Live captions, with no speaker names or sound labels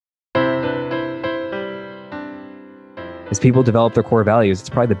As people develop their core values, it's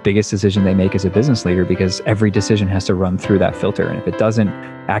probably the biggest decision they make as a business leader because every decision has to run through that filter. And if it doesn't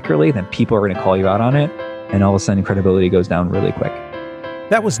accurately, then people are going to call you out on it. And all of a sudden, credibility goes down really quick.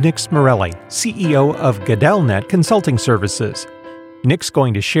 That was Nick Smerelli, CEO of GoodellNet Consulting Services. Nick's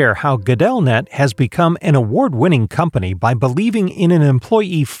going to share how GoodellNet has become an award-winning company by believing in an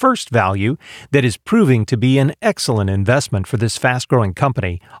employee-first value that is proving to be an excellent investment for this fast-growing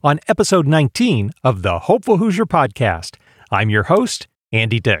company on episode 19 of the Hopeful Hoosier podcast. I'm your host,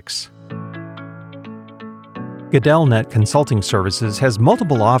 Andy Dix. GoodellNet Consulting Services has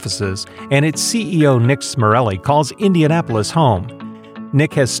multiple offices, and its CEO, Nick Smerelli, calls Indianapolis home.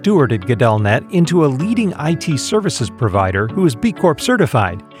 Nick has stewarded GoodellNet into a leading IT services provider who is B Corp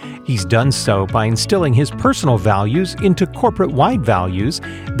certified. He's done so by instilling his personal values into corporate-wide values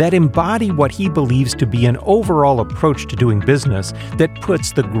that embody what he believes to be an overall approach to doing business that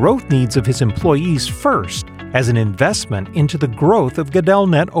puts the growth needs of his employees first as an investment into the growth of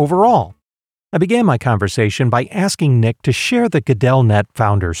GoodellNet overall. I began my conversation by asking Nick to share the GoodellNet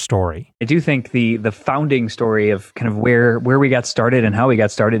founder's story. I do think the founding story of kind of where we got started and how we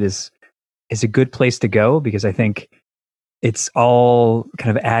got started is a good place to go, because I think it's all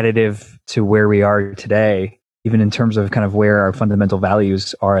kind of additive to where we are today, even in terms of kind of where our fundamental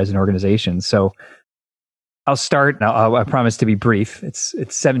values are as an organization. So I'll start. Now, I promise to be brief. It's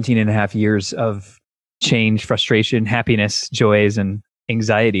 17 and a half years of change, frustration, happiness, joys, and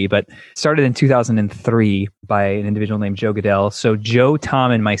anxiety, but started in 2003 by an individual named Joe Goodell. So Joe,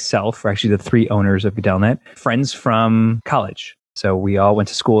 Tom, and myself are actually the three owners of GoodellNet, friends from college. So we all went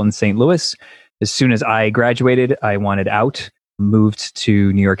to school in St. Louis. As soon as I graduated, I wanted out, moved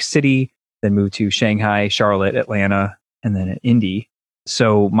to New York City, then moved to Shanghai, Charlotte, Atlanta, and then Indy.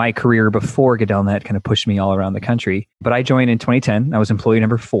 So my career before GoodellNet kind of pushed me all around the country. But I joined in 2010. I was employee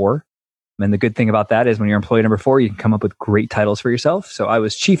number 4. And the good thing about that is when you're employee number 4, you can come up with great titles for yourself. So I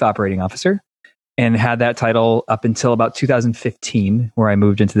was Chief Operating Officer and had that title up until about 2015, where I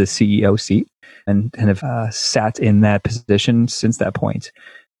moved into the CEO seat and have sat in that position since that point.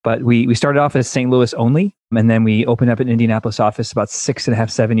 But we started off as St. Louis only, and then we opened up an Indianapolis office about 6.5,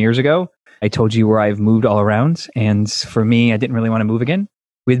 7 years ago. I told you where I've moved all around. And for me, I didn't really want to move again.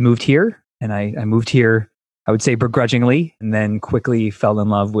 We had moved here, and I moved here, I would say begrudgingly, and then quickly fell in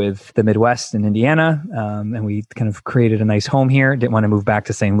love with the Midwest and Indiana. And we kind of created a nice home here. Didn't want to move back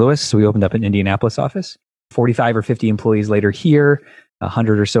to St. Louis. So we opened up an Indianapolis office. 45 or 50 employees later here,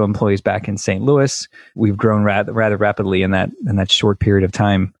 100 or so employees back in St. Louis. We've grown rather rapidly in that short period of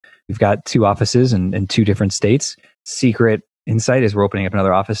time. We've got 2 offices in 2 different states. Secret insight is we're opening up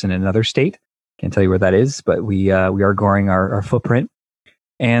another office in another state. Can't tell you where that is, but we are growing our footprint.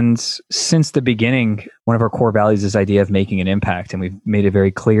 And since the beginning, one of our core values is the idea of making an impact. And we've made it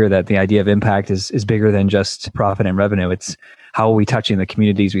very clear that the idea of impact is bigger than just profit and revenue. It's how are we touching the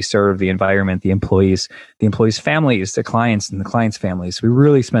communities we serve, the environment, the employees' families, the clients and the clients' families. We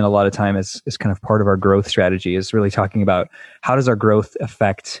really spend a lot of time as kind of part of our growth strategy is really talking about how does our growth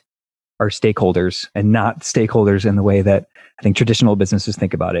affect our stakeholders, and not stakeholders in the way that I think traditional businesses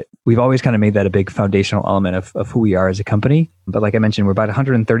think about it. We've always kind of made that a big foundational element of who we are as a company. But like I mentioned, we're about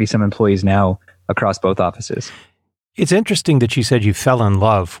 130 some employees now across both offices. It's interesting that you said you fell in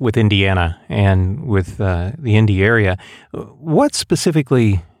love with Indiana and with the Indy area. What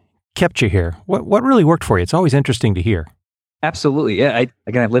specifically kept you here? What really worked for you? It's always interesting to hear. Absolutely. Yeah.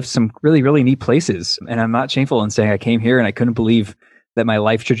 I've lived some really, really neat places, and I'm not shameful in saying I came here and I couldn't believe that my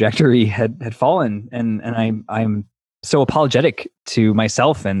life trajectory had fallen. And I'm so apologetic to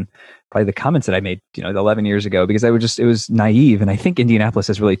myself and probably the comments that I made, 11 years ago, because it was naive. And I think Indianapolis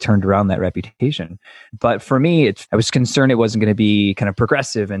has really turned around that reputation. But for me, I was concerned it wasn't going to be kind of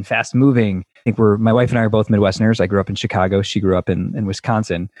progressive and fast moving. I think my wife and I are both Midwesterners. I grew up in Chicago. She grew up in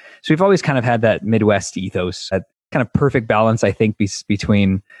Wisconsin. So we've always kind of had that Midwest ethos, that kind of perfect balance, I think,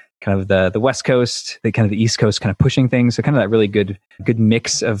 between kind of the West Coast, the kind of the East Coast kind of pushing things. So kind of that really good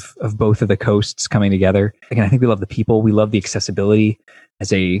mix of both of the coasts coming together. Again, I think we love the people. We love the accessibility.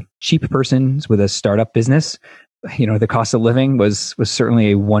 As a cheap person with a startup business, the cost of living was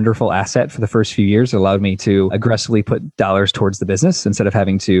certainly a wonderful asset for the first few years. It allowed me to aggressively put dollars towards the business instead of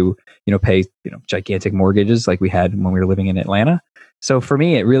having to, pay, gigantic mortgages like we had when we were living in Atlanta. So for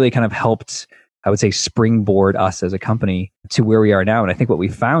me, it really kind of helped, I would say, springboard us as a company to where we are now. And I think what we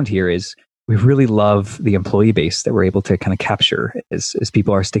found here is we really love the employee base that we're able to kind of capture as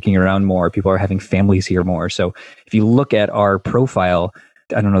people are sticking around more, people are having families here more. So if you look at our profile,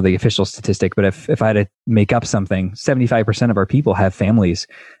 I don't know the official statistic, but if I had to make up something, 75% of our people have families.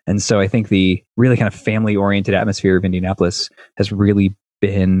 And so I think the really kind of family-oriented atmosphere of Indianapolis has really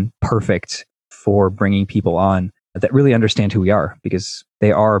been perfect for bringing people on. that really understand who we are, because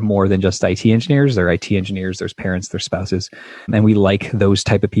they are more than just IT engineers. They're IT engineers, there's parents, there's spouses. And we like those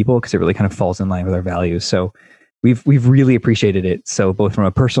type of people because it really kind of falls in line with our values. So we've really appreciated it. So both from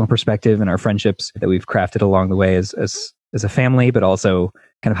a personal perspective and our friendships that we've crafted along the way as a family, but also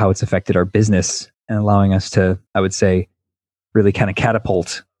kind of how it's affected our business and allowing us to, I would say, really kind of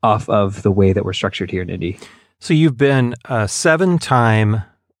catapult off of the way that we're structured here in Indy. So you've been a 7-time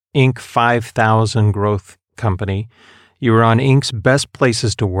Inc. 5000 growth company. You were on Inc.'s Best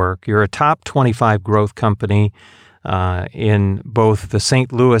Places to Work. You're a top 25 growth company in both the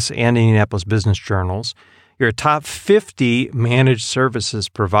St. Louis and Indianapolis Business Journals. You're a top 50 managed services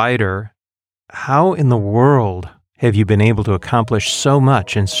provider. How in the world have you been able to accomplish so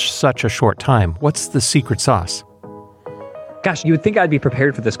much in such a short time? What's the secret sauce? Gosh, you would think I'd be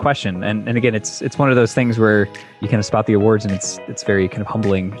prepared for this question. And again, it's one of those things where you kind of spot the awards and it's very kind of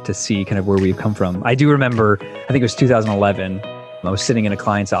humbling to see kind of where we've come from. I do remember, I think it was 2011, I was sitting in a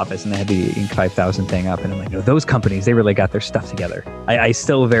client's office and they had the Inc. 5000 thing up, and I'm like, those companies, they really got their stuff together. I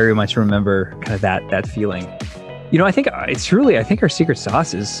still very much remember kind of that feeling. I think I think our secret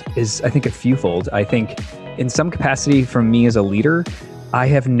sauce is I think a fewfold. I think in some capacity from me as a leader, I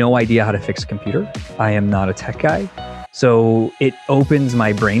have no idea how to fix a computer. I am not a tech guy. So it opens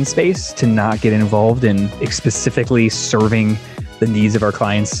my brain space to not get involved in specifically serving the needs of our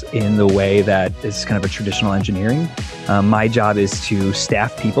clients in the way that is kind of a traditional engineering. My job is to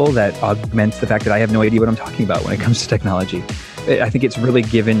staff people that augments the fact that I have no idea what I'm talking about when it comes to technology. I think it's really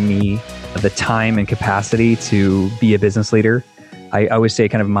given me the time and capacity to be a business leader. I always say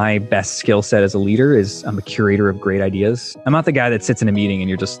kind of my best skill set as a leader is I'm a curator of great ideas. I'm not the guy that sits in a meeting and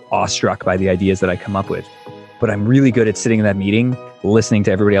you're just awestruck by the ideas that I come up with. But I'm really good at sitting in that meeting, listening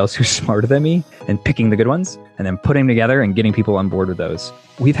to everybody else who's smarter than me and picking the good ones and then putting them together and getting people on board with those.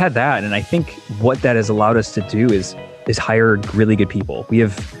 We've had that. And I think what that has allowed us to do is hire really good people. We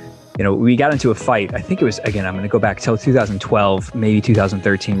have, we got into a fight. I think it was, again, I'm going to go back till 2012, maybe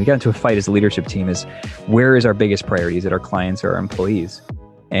 2013. We got into a fight as a leadership team is where is our biggest priority? Is it our clients or our employees?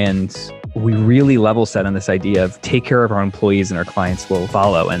 And we really level set on this idea of take care of our employees and our clients will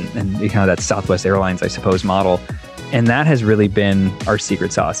follow. And kind of that Southwest Airlines, I suppose, model. And that has really been our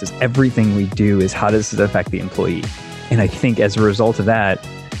secret sauce is everything we do is how does this affect the employee? And I think as a result of that,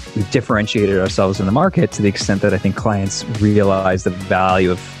 we've differentiated ourselves in the market to the extent that I think clients realize the value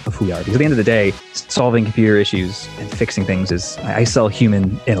of who we are. Because at the end of the day, solving computer issues and fixing things is, I sell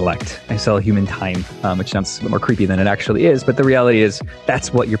human intellect. I sell human time, which sounds a bit more creepy than it actually is. But the reality is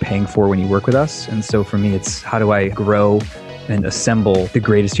that's what you're paying for when you work with us. And so for me, it's how do I grow and assemble the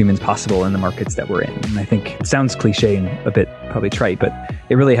greatest humans possible in the markets that we're in. And I think it sounds cliche and a bit probably trite, but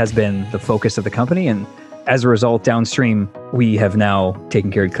it really has been the focus of the company. And as a result, downstream, we have now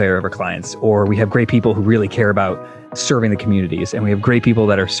taken care of our clients, or we have great people who really care about serving the communities, and we have great people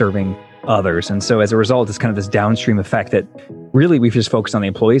that are serving others. And so as a result, it's kind of this downstream effect that really we've just focused on the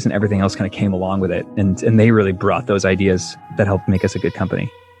employees and everything else kind of came along with it. And they really brought those ideas that helped make us a good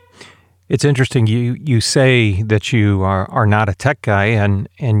company. It's interesting. You say that you are not a tech guy,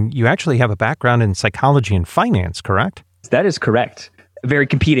 and you actually have a background in psychology and finance, correct? That is correct. Very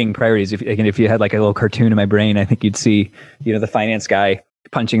competing priorities. If you had like a little cartoon in my brain, I think you'd see, the finance guy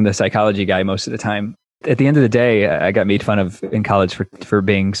punching the psychology guy most of the time. At the end of the day, I got made fun of in college for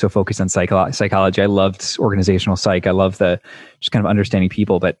being so focused on psychology. I loved organizational psych. I love the just kind of understanding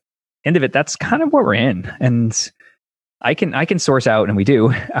people. But end of it, that's kind of what we're in. And I can source out, and we do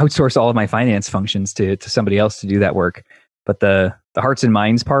outsource all of my finance functions to somebody else to do that work. But the hearts and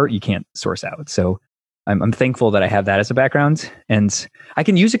minds part, you can't source out. So I'm thankful that I have that as a background, and I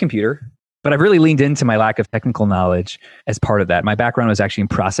can use a computer, but I've really leaned into my lack of technical knowledge as part of that. My background was actually in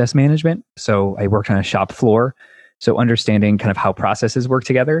process management. So I worked on a shop floor. So understanding kind of how processes work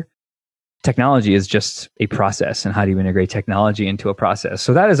together. Technology is just a process, and how do you integrate technology into a process?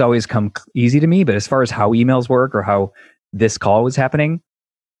 So that has always come easy to me. But as far as how emails work or how this call was happening,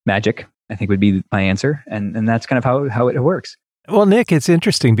 magic, I think would be my answer. And that's kind of how it works. Well, Nick, it's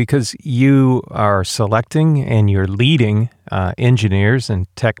interesting because you are selecting and you're leading engineers and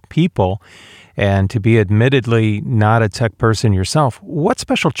tech people, and to be admittedly not a tech person yourself, what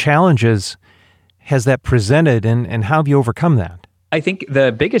special challenges has that presented, and how have you overcome that? I think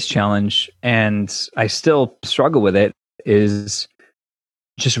the biggest challenge, and I still struggle with it, is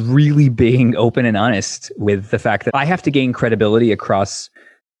just really being open and honest with the fact that I have to gain credibility across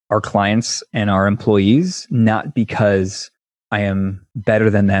our clients and our employees, not because I am better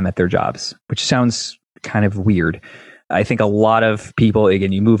than them at their jobs, which sounds kind of weird. I think a lot of people,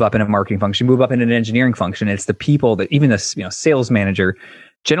 again, you move up in a marketing function, move up in an engineering function. It's the people that even this, sales manager,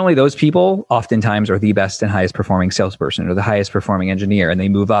 generally those people oftentimes are the best and highest performing salesperson or the highest performing engineer, and they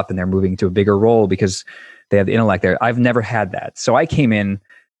move up and they're moving to a bigger role because they have the intellect there. I've never had that. So I came in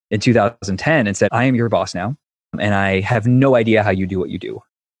 2010 and said, I am your boss now, and I have no idea how you do what you do.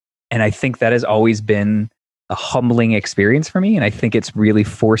 And I think that has always been a humbling experience for me. And I think it's really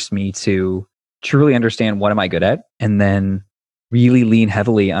forced me to truly understand what am I good at, and then really lean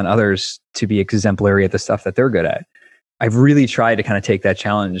heavily on others to be exemplary at the stuff that they're good at. I've really tried to kind of take that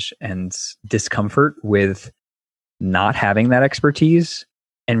challenge and discomfort with not having that expertise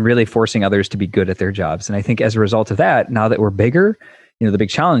and really forcing others to be good at their jobs. And I think as a result of that, now that we're bigger, the big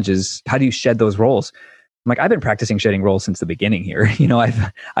challenge is, how do you shed those roles? I'm like, I've been practicing shedding roles since the beginning here.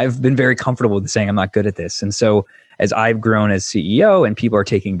 I've been very comfortable with saying I'm not good at this. And so as I've grown as CEO and people are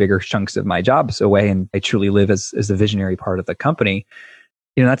taking bigger chunks of my jobs away, and I truly live as the visionary part of the company,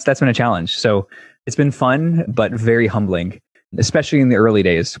 that's been a challenge. So it's been fun, but very humbling, especially in the early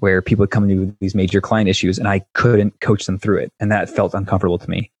days where people would come to me with these major client issues and I couldn't coach them through it. And that felt uncomfortable to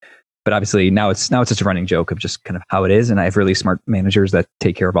me. But obviously now it's just a running joke of just kind of how it is. And I have really smart managers that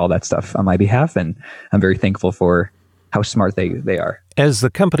take care of all that stuff on my behalf. And I'm very thankful for how smart they are. As the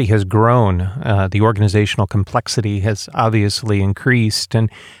company has grown, the organizational complexity has obviously increased. And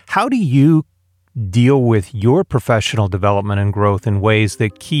how do you deal with your professional development and growth in ways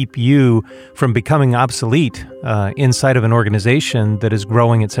that keep you from becoming obsolete inside of an organization that is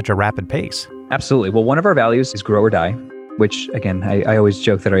growing at such a rapid pace? Absolutely. Well, one of our values is grow or die, which, again, I always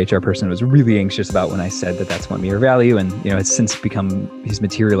joke that our HR person was really anxious about when I said that that's one mere value. And, it's since he's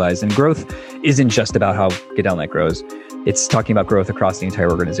materialized. And growth isn't just about how GoodellNet grows. It's talking about growth across the entire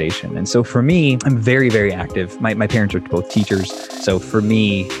organization. And so for me, I'm very, very active. My parents are both teachers. So for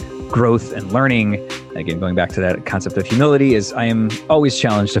me, growth and learning, again, going back to that concept of humility, is I am always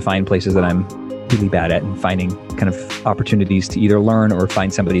challenged to find places that I'm really bad at and finding kind of opportunities to either learn or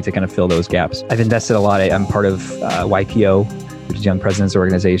find somebody to kind of fill those gaps. I've invested a lot. I'm part of YPO, which is Young Presidents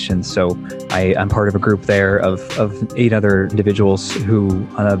Organization. So I'm part of a group there of 8 other individuals who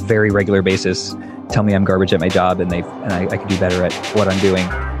on a very regular basis tell me I'm garbage at my job and I could do better at what I'm doing.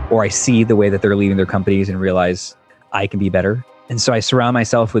 Or I see the way that they're leading their companies and realize I can be better. And so I surround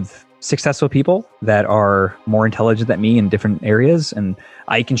myself with successful people that are more intelligent than me in different areas. And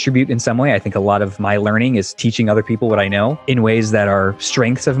I contribute in some way. I think a lot of my learning is teaching other people what I know in ways that are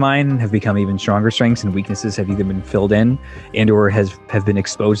strengths of mine have become even stronger strengths, and weaknesses have either been filled in and or have been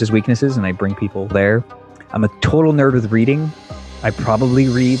exposed as weaknesses. And I bring people there. I'm a total nerd with reading. I probably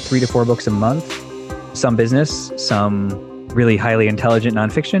read 3 to 4 books a month, some business, some really highly intelligent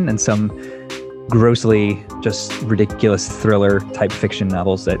nonfiction, and some grossly just ridiculous thriller type fiction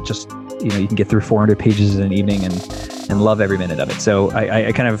novels that just, you can get through 400 pages in an evening and love every minute of it. So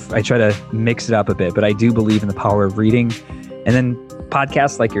I try to mix it up a bit, but I do believe in the power of reading. And then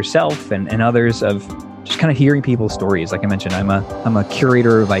podcasts like yourself and others of just kind of hearing people's stories. Like I mentioned, I'm a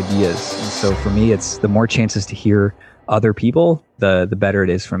curator of ideas. And so for me, it's the more chances to hear other people, the better it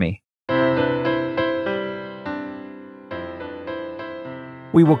is for me.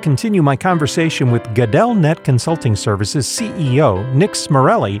 We will continue my conversation with GoodellNet Consulting Services CEO Nick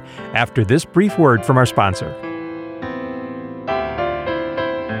Smerelli after this brief word from our sponsor.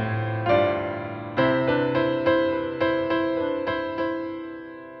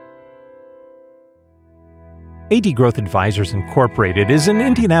 AD Growth Advisors Incorporated is an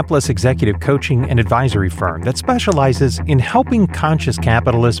Indianapolis executive coaching and advisory firm that specializes in helping conscious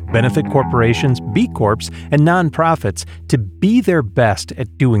capitalists, benefit corporations, B Corps, and nonprofits to be their best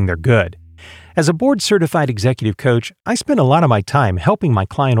at doing their good. As a board-certified executive coach, I spend a lot of my time helping my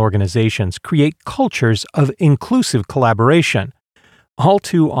client organizations create cultures of inclusive collaboration. All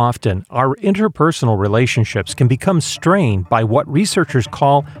too often, our interpersonal relationships can become strained by what researchers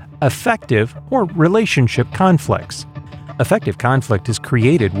call affective or relationship conflicts. Affective conflict is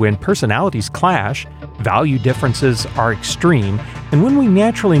created when personalities clash, value differences are extreme, and when we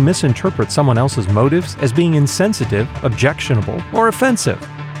naturally misinterpret someone else's motives as being insensitive, objectionable, or offensive.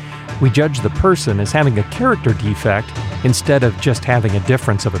 We judge the person as having a character defect instead of just having a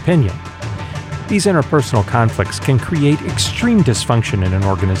difference of opinion. These interpersonal conflicts can create extreme dysfunction in an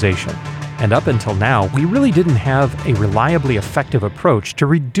organization. And up until now, we really didn't have a reliably effective approach to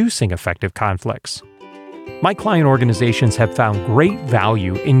reducing affective conflicts. My client organizations have found great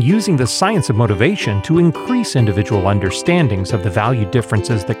value in using the science of motivation to increase individual understandings of the value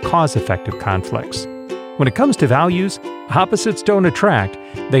differences that cause affective conflicts. When it comes to values, opposites don't attract.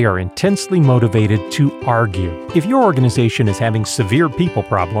 They are intensely motivated to argue. If your organization is having severe people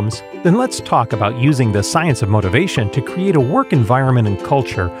problems, then let's talk about using the science of motivation to create a work environment and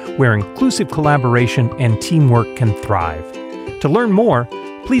culture where inclusive collaboration and teamwork can thrive. To learn more,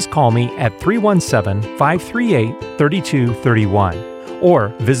 please call me at 317-538-3231 or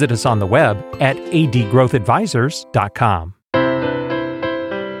visit us on the web at adgrowthadvisors.com.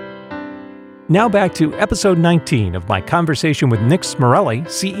 Now back to episode 19 of my conversation with Nick Smerelli,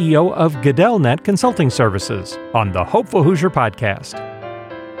 CEO of GoodellNet Consulting Services, on the Hopeful Hoosier podcast.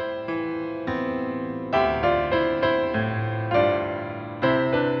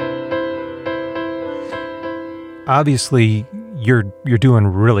 Obviously, you're doing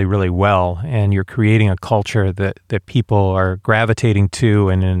really, really well, and you're creating a culture that people are gravitating to,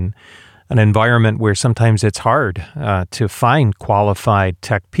 and in an environment where sometimes it's hard to find qualified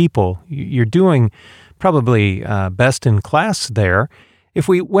tech people. You're doing probably best in class there. If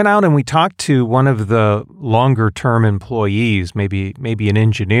we went out and we talked to one of the longer-term employees, maybe an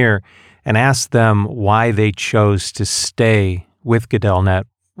engineer, and asked them why they chose to stay with GoodellNet,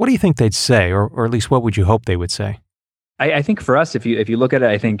 what do you think they'd say, or at least what would you hope they would say? I think for us, if you look at it,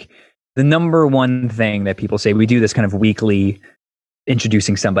 I think the number one thing that people say, we do this kind of weekly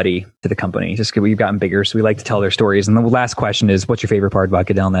introducing somebody to the company, just because we've gotten bigger, so we like to tell their stories. And the last question is, what's your favorite part about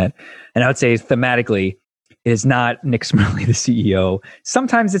GoodellNet? And I would say thematically, it is not Nick Smerelli, the CEO.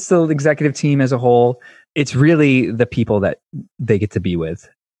 Sometimes it's the executive team as a whole. It's really the people that they get to be with.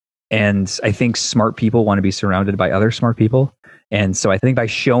 And I think smart people want to be surrounded by other smart people. And so I think by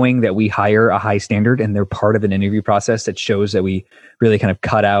showing that we hire a high standard and they're part of an interview process that shows that we really kind of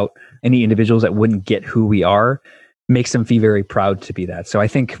cut out any individuals that wouldn't get who we are, makes them feel very proud to be that. So I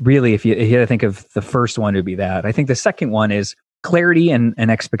think really, if you had to think of the first one, it would be that. I think the second one is clarity and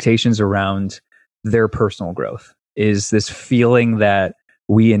expectations around their personal growth, is this feeling that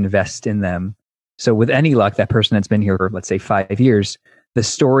we invest in them. So with any luck, that person that's been here for, let's say, 5 years, the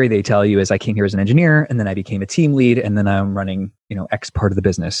story they tell you is, I came here as an engineer, and then I became a team lead, and then I'm running, X part of the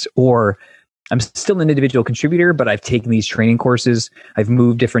business. Or I'm still an individual contributor, but I've taken these training courses, I've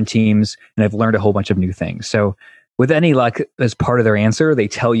moved different teams, and I've learned a whole bunch of new things. So with any luck, as part of their answer, they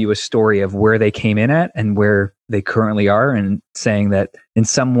tell you a story of where they came in at and where they currently are, and saying that in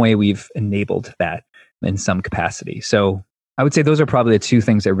some way we've enabled that in some capacity. So I would say those are probably the two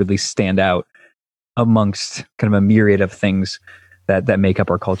things that really stand out amongst kind of a myriad of things that make up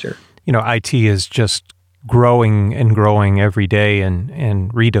our culture. IT is just growing and growing every day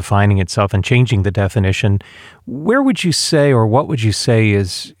and redefining itself and changing the definition. Where would you say, or what would you say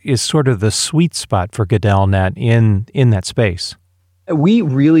is sort of the sweet spot for GoodellNet in that space? We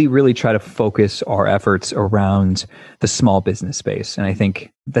really, really try to focus our efforts around the small business space. And I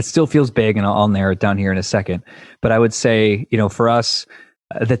think that still feels big, and I'll narrow it down here in a second. But I would say, for us,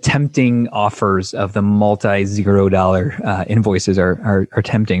 the tempting offers of the multi-$0 invoices are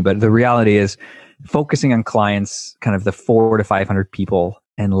tempting. But the reality is, focusing on clients, kind of the 400 to 500 people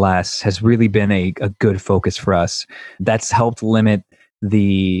and less, has really been a good focus for us. That's helped limit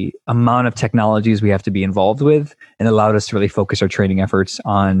the amount of technologies we have to be involved with, and allowed us to really focus our training efforts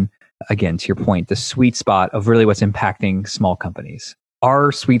on, again, to your point, the sweet spot of really what's impacting small companies.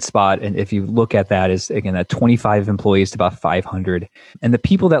 Our sweet spot, and if you look at that, is, again, at 25 employees to about 500. And the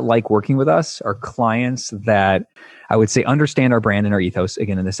people that like working with us are clients that I would say understand our brand and our ethos,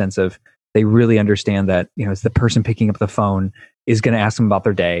 again, in the sense of they really understand that, it's the person picking up the phone is going to ask them about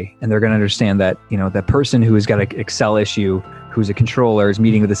their day. And they're going to understand that, that person who has got an Excel issue, who's a controller, is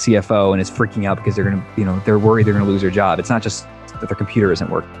meeting with the CFO and is freaking out because they're going to, they're worried they're going to lose their job. It's not just that their computer isn't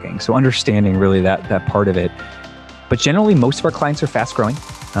working. So understanding really that part of it. But generally, most of our clients are fast growing.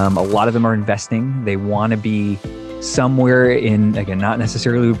 A lot of them are investing. They want to be somewhere in, again, not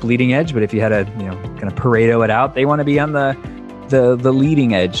necessarily bleeding edge, but if you had a, kind of Pareto it out, they want to be on the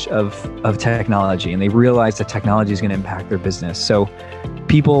leading edge of technology, and they realize that technology is going to impact their business. So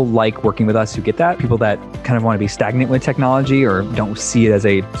people like working with us who get that. People that kind of want to be stagnant with technology or don't see it as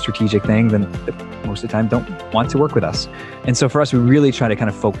a strategic thing, then most of the time don't want to work with us. And so for us, we really try to kind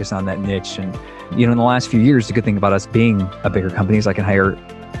of focus on that niche. And, in the last few years, the good thing about us being a bigger company is I can hire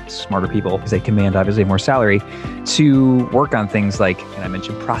smarter people, because they command obviously more salary, to work on things like, and I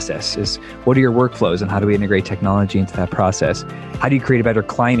mentioned process, is what are your workflows and how do we integrate technology into that process? How do you create a better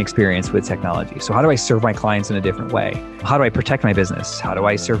client experience with technology? So how do I serve my clients in a different way? How do I protect my business? How do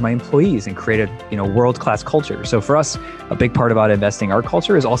I serve my employees and create a world-class culture? So for us, a big part about investing our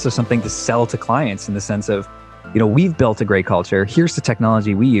culture is also something to sell to clients, in the sense of, we've built a great culture. Here's the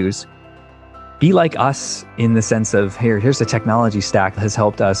technology we use. Be like us, in the sense of, here's the technology stack that has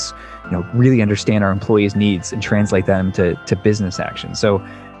helped us, really understand our employees' needs and translate them to business action. So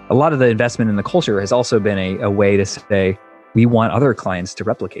a lot of the investment in the culture has also been a way to say, we want other clients to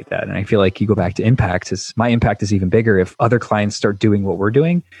replicate that. And I feel like you go back to impact, my impact is even bigger if other clients start doing what we're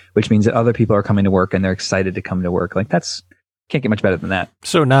doing, which means that other people are coming to work and they're excited to come to work. Like that's Can't get much better than that.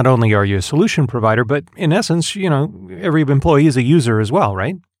 So not only are you a solution provider, but in essence, every employee is a user as well,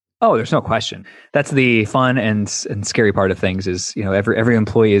 right? Oh, there's no question. That's the fun and scary part of things is, every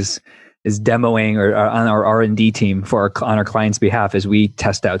employee is demoing or on our R&D team on our client's behalf as we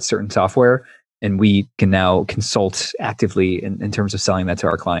test out certain software, and we can now consult actively in terms of selling that to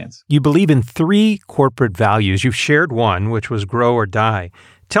our clients. You believe in 3 corporate values. You've shared one, which was grow or die.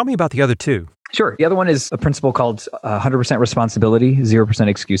 Tell me about the other 2. Sure. The other one is a principle called 100% responsibility, 0%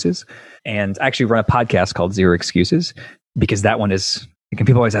 excuses. And I actually run a podcast called Zero Excuses because that one is,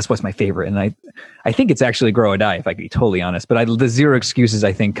 people always ask what's my favorite. And I think it's actually grow or die, if I can be totally honest. But the 0 excuses,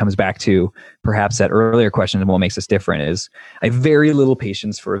 I think, comes back to perhaps that earlier question of what makes us different is I have very little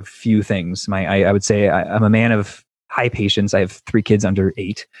patience for a few things. I would say I'm a man of high patience. I have 3 kids under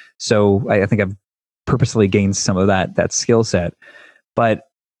 8. So I think I've purposely gained some of that skill set. But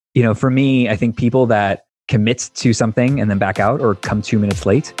for me, I think people that commit to something and then back out or come 2 minutes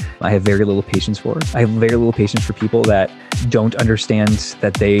late, I have very little patience for. I have very little patience for people that don't understand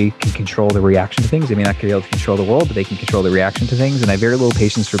that they can control the reaction to things. They may not be able to control the world, but they can control the reaction to things. And I have very little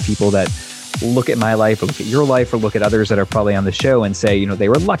patience for people that look at my life or look at your life or look at others that are probably on the show and say, they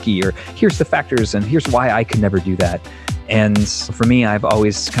were lucky, or here's the factors and here's why I could never do that. And for me, I've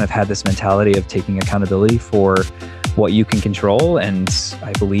always kind of had this mentality of taking accountability for what you can control. And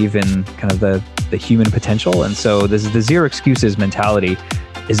I believe in kind of the human potential. And so this is the 0 excuses mentality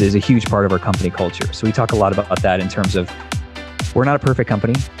is a huge part of our company culture. So we talk a lot about that in terms of we're not a perfect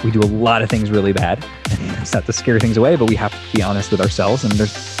company. We do a lot of things really bad. And it's not to scare things away, but we have to be honest with ourselves. And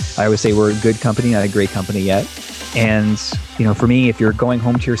I always say we're a good company, not a great company yet. And, for me, if you're going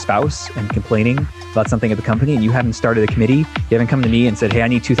home to your spouse and complaining about something at the company and you haven't started a committee, you haven't come to me and said, hey, I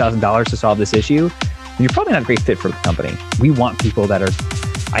need $2,000 to solve this issue, then you're probably not a great fit for the company. We want people that are,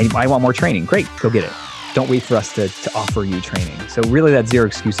 I want more training. Great, go get it. Don't wait for us to offer you training. So really that 0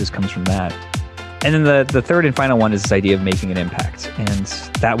 excuses comes from that. And then the third and final one is this idea of making an impact. And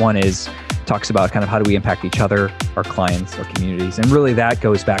that one talks about kind of how do we impact each other, our clients, our communities. And really that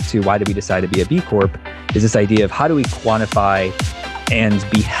goes back to why did we decide to be a B Corp, is this idea of how do we quantify and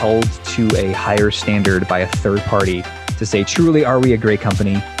be held to a higher standard by a third party to say, truly, are we a great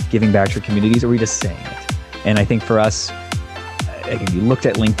company giving back to our communities, or are we just saying it? And I think for us, again, you looked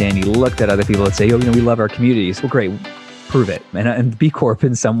at LinkedIn, you looked at other people that say, we love our communities. Well, great, prove it. And B Corp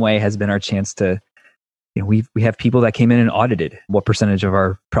in some way has been our chance to, we have people that came in and audited what percentage of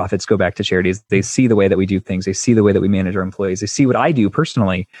our profits go back to charities. They see the way that we do things. They see the way that we manage our employees. They see what I do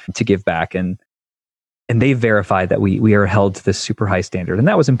personally to give back. And they verified that we are held to this super high standard. And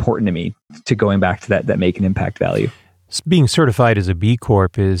that was important to me, to going back to that make an impact value. Being certified as a B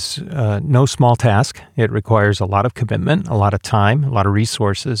Corp is no small task. It requires a lot of commitment, a lot of time, a lot of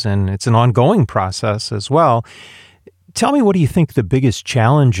resources, and it's an ongoing process as well. Tell me, what do you think the biggest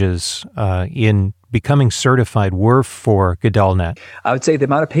challenges in becoming certified were for GoodellNet? I would say the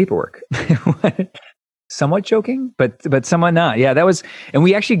amount of paperwork. Somewhat joking, but somewhat not. Yeah, that was, and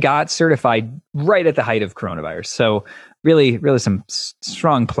we actually got certified right at the height of coronavirus. So really some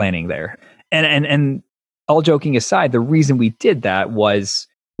strong planning there. And all joking aside, the reason we did that was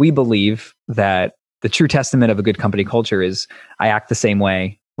we believe that the true testament of a good company culture is I act the same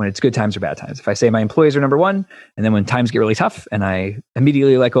way when it's good times or bad times. If I say my employees are number one, and then when times get really tough and I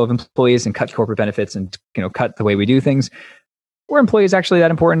immediately let go of employees and cut corporate benefits and cut the way we do things, were employees actually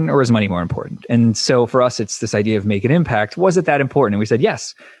that important, or is money more important? And so for us, it's this idea of make an impact. Was it that important? And we said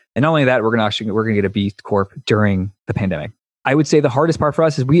yes. And not only that, we're going to get a B Corp during the pandemic. I would say the hardest part for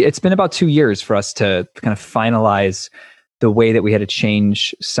us is it's been about 2 years for us to kind of finalize the way that we had to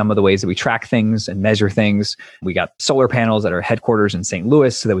change some of the ways that we track things and measure things. We got solar panels at our headquarters in St.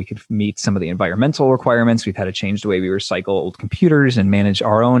 Louis so that we could meet some of the environmental requirements. We've had to change the way we recycle old computers and manage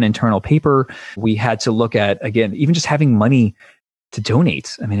our own internal paper. We had to look at, again, even just having money to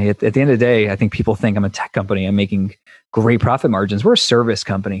donate. I mean, at the end of the day, I think people think I'm a tech company. I'm making great profit margins. We're a service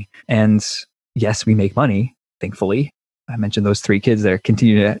company. And yes, we make money, thankfully. I mentioned those 3 kids that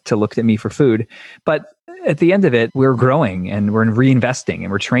continue to look at me for food. But at the end of it, we're growing and we're reinvesting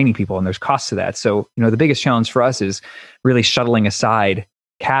and we're training people, and there's costs to that. So, the biggest challenge for us is really shuttling aside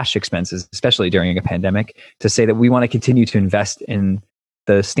cash expenses, especially during a pandemic, to say that we want to continue to invest in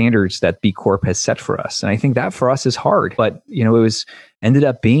the standards that B Corp has set for us. And I think that for us is hard, but it ended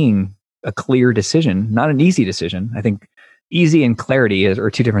up being a clear decision, not an easy decision. I think easy and clarity are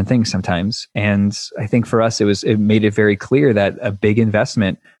 2 different things sometimes. And I think for us, it made it very clear that a big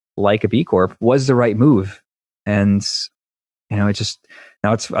investment like a B Corp was the right move. And It's just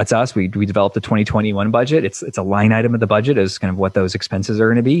now it's us. We developed the 2021 budget. It's a line item of the budget as kind of what those expenses are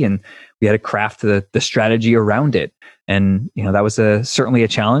going to be, and we had to craft the strategy around it. And that was certainly a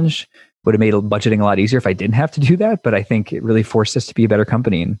challenge. Would have made budgeting a lot easier if I didn't have to do that, but I think it really forced us to be a better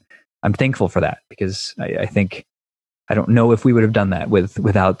company, and I'm thankful for that, because I think I don't know if we would have done that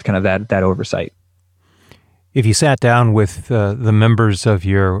without kind of that oversight. If you sat down with the members of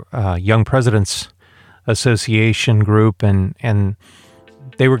your Young Presidents Association group and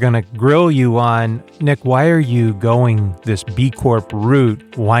they were going to grill you on, Nick, why are you going this B Corp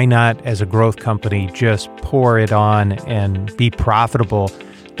route? Why not, as a growth company, just pour it on and be profitable?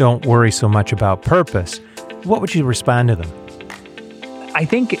 Don't worry so much about purpose. What would you respond to them? I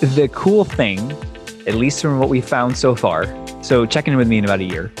think the cool thing, at least from what we found so far, so checking in with me in about a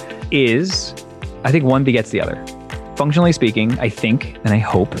year, is I think one begets the other. Functionally speaking, I think, and I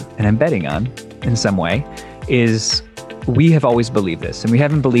hope, and I'm betting on in some way, is we have always believed this, and we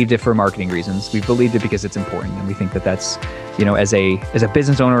haven't believed it for marketing reasons. We've believed it because it's important, and we think that that's, as a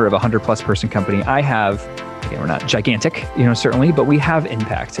business owner of a 100+ person company, I have, we're not gigantic, certainly, but we have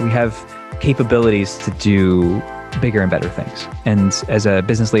impact, and we have capabilities to do bigger and better things. And as a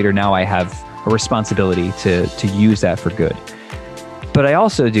business leader now, I have a responsibility to use that for good. But I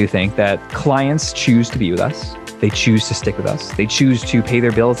also do think that clients choose to be with us. They choose to stick with us. They choose to pay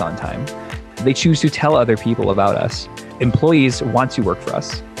their bills on time. They choose to tell other people about us. Employees want to work for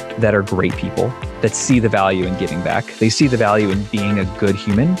us that are great people, that see the value in giving back. They see the value in being a good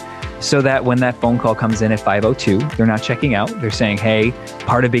human, so that when that phone call comes in at 5:02, they're not checking out. They're saying, hey,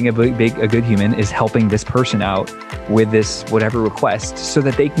 part of being a good human is helping this person out with this whatever request, so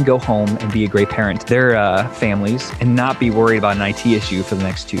that they can go home and be a great parent to their families and not be worried about an IT issue for the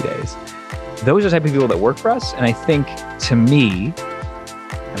next 2 days. Those are the type of people that work for us. And I think, to me,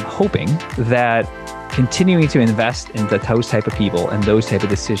 I'm hoping that continuing to invest in those type of people and those type of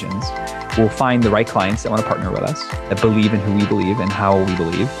decisions will find the right clients that want to partner with us, that believe in who we believe and how we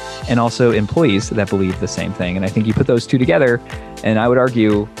believe, and also employees that believe the same thing. And I think you put those two together, and I would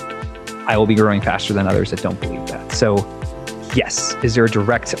argue I will be growing faster than others that don't believe that. So yes, is there a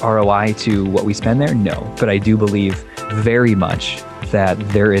direct ROI to what we spend there? No, but I do believe very much that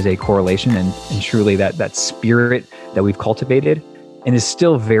there is a correlation, and truly that spirit that we've cultivated and is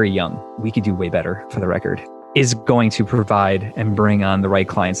still very young, we could do way better, for the record, is going to provide and bring on the right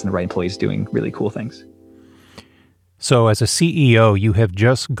clients and the right employees doing really cool things. So as a CEO, you have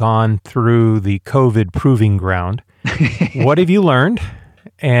just gone through the COVID proving ground. What have you learned?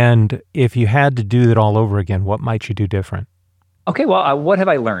 And if you had to do that all over again, what might you do different? Okay, well, what have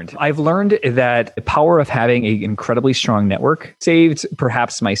I learned? I've learned that the power of having an incredibly strong network saved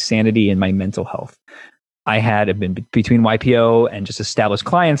perhaps my sanity and my mental health. I had been between YPO and just established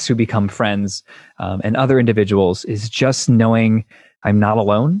clients who become friends and other individuals, is just knowing I'm not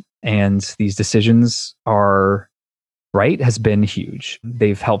alone, and these decisions are right has been huge.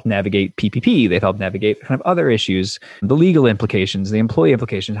 They've helped navigate PPP. They've helped navigate kind of other issues, the legal implications, the employee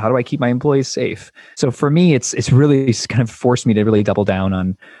implications. How do I keep my employees safe? So for me, it's really kind of forced me to really double down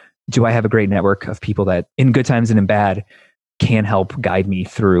on, do I have a great network of people that in good times and in bad can help guide me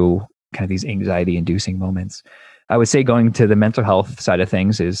through kind of these anxiety-inducing moments? I would say, going to the mental health side of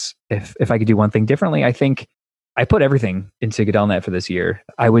things, is if I could do one thing differently, I think I put everything into GoodellNet for this year.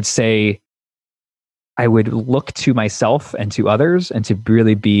 I would say I would look to myself and to others, and to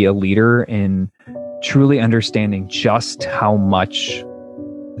really be a leader in truly understanding just how much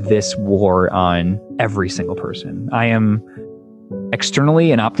this wore on every single person. I am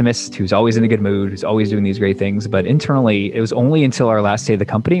externally an optimist who's always in a good mood, who's always doing these great things. But internally, it was only until our last day of the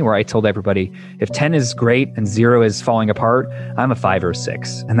company where I told everybody, if 10 is great and 0 is falling apart, I'm a 5 or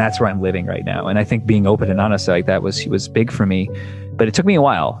 6. And that's where I'm living right now. And I think being open and honest like that was big for me. But it took me a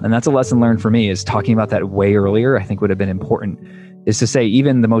while. And that's a lesson learned for me, is talking about that way earlier, I think would have been important. Is to say,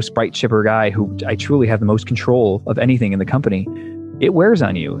 even the most bright, chipper guy who I truly have the most control of anything in the company, it wears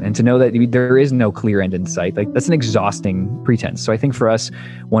on you. And to know that there is no clear end in sight, like, that's an exhausting pretense. So I think for us,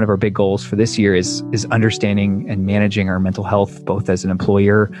 one of our big goals for this year is understanding and managing our mental health, both as an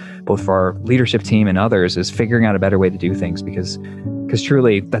employer, both for our leadership team and others, is figuring out a better way to do things, because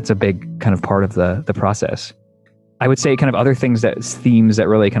truly that's a big kind of part of the process. I would say kind of other themes that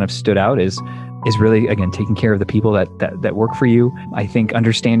really kind of stood out is really, again, taking care of the people that work for you. I think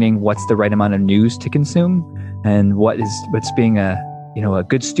understanding what's the right amount of news to consume, and what's being a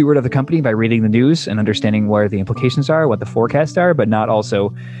good steward of the company by reading the news and understanding where the implications are, what the forecasts are, but not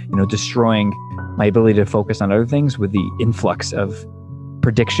also, destroying my ability to focus on other things with the influx of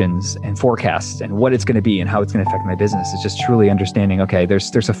predictions and forecasts and what it's going to be and how it's going to affect my business. It's just truly understanding, okay,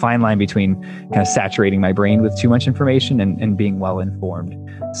 there's a fine line between kind of saturating my brain with too much information and being well informed.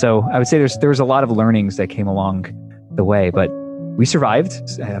 So I would say there was a lot of learnings that came along the way, but we survived.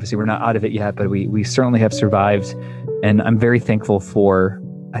 Obviously, we're not out of it yet, but we certainly have survived. And I'm very thankful for,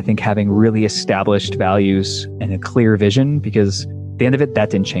 I think, having really established values and a clear vision, because at the end of it, that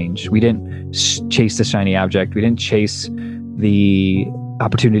didn't change. We didn't chase the shiny object. We didn't chase the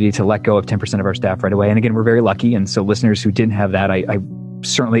opportunity to let go of 10% of our staff right away. And again, we're very lucky. And so listeners who didn't have that, I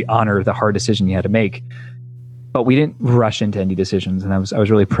certainly honor the hard decision you had to make. But we didn't rush into any decisions. And I was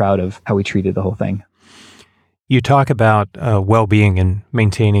really proud of how we treated the whole thing. You talk about well-being and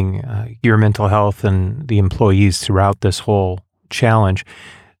maintaining your mental health and the employees throughout this whole challenge.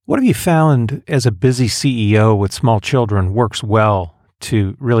 What have you found as a busy CEO with small children works well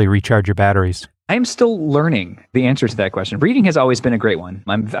to really recharge your batteries? I'm still learning the answer to that question. Reading has always been a great one.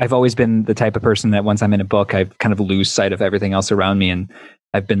 I've always been the type of person that once I'm in a book, I kind of lose sight of everything else around me. And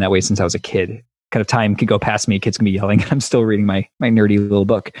I've been that way since I was a kid. Kind of time can go past me, kids can be yelling, and I'm still reading my nerdy little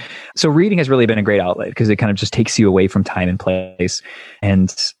book. So reading has really been a great outlet because it kind of just takes you away from time and place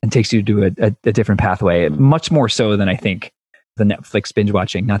and takes you to a different pathway, much more so than I think the Netflix binge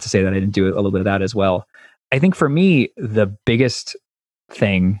watching. Not to say that I didn't do a little bit of that as well. I think for me, the biggest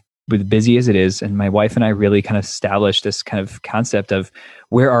thing, with busy as it is, and my wife and I really kind of established this kind of concept of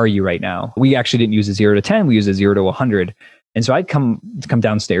where are you right now? We actually didn't use a 0 to 10, we used a 0 to 100. And so I'd come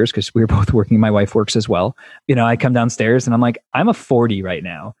downstairs because we were both working. My wife works as well. I come downstairs and I'm like, I'm a 40 right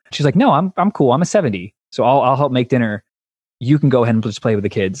now. She's like, no, I'm cool. I'm a 70. So I'll help make dinner. You can go ahead and just play with the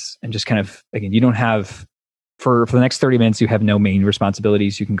kids and just kind of, again, you don't have, for the next 30 minutes, you have no main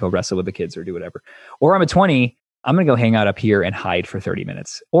responsibilities. You can go wrestle with the kids or do whatever. Or I'm a 20. I'm going to go hang out up here and hide for 30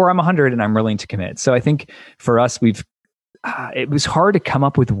 minutes. Or I'm 100 and I'm willing to commit. So I think for us, it was hard to come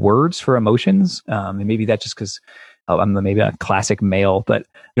up with words for emotions. And maybe that's just because I'm maybe a classic male, but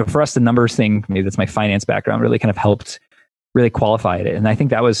for us, the numbers thing, maybe that's my finance background, really kind of helped really qualify it. And I think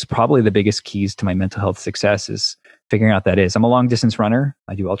that was probably the biggest keys to my mental health success is figuring out that is. I'm a long distance runner.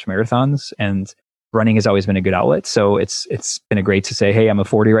 I do ultramarathons, and running has always been a good outlet. So it's been a great to say, hey, I'm a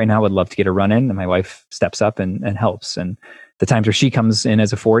 40 right now. Would love to get a run in. And my wife steps up and helps. And the times where she comes in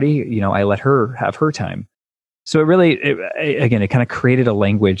as a 40, I let her have her time. So it kind of created a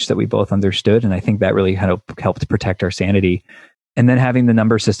language that we both understood. And I think that really kind of helped protect our sanity. And then having the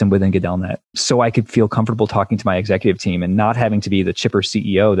number system within GoodellNet, so I could feel comfortable talking to my executive team and not having to be the chipper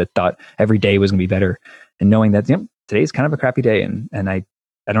CEO that thought every day was going to be better, and knowing that today's kind of a crappy day. And I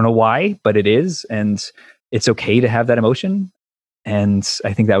don't know why, but it is. And it's okay to have that emotion. And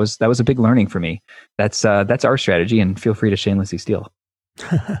I think that was a big learning for me. That's our strategy, and feel free to shamelessly steal.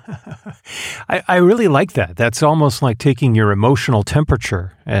 I really like that. That's almost like taking your emotional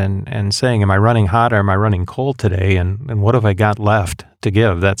temperature and saying, am I running hot or am I running cold today? And what have I got left to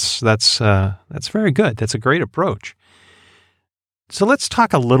give? That's very good. That's a great approach. So let's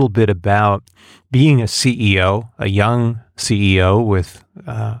talk a little bit about being a CEO, a young CEO with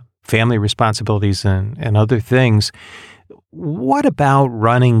family responsibilities and other things. What about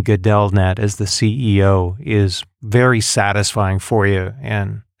running GoodellNet as the CEO is very satisfying for you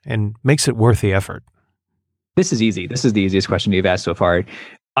and makes it worth the effort? This is easy. This is the easiest question you've asked so far.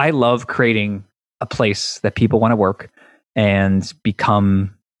 I love creating a place that people want to work and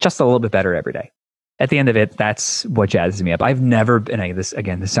become just a little bit better every day. At the end of it, that's what jazzes me up. I've never been, this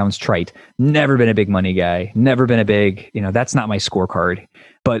sounds trite, never been a big money guy, never been a big, that's not my scorecard.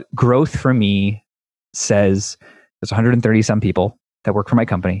 But growth for me says, there's 130 some people that work for my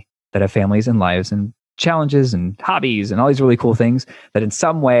company that have families and lives and challenges and hobbies and all these really cool things that in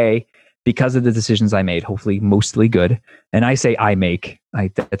some way, because of the decisions I made, hopefully mostly good. And I say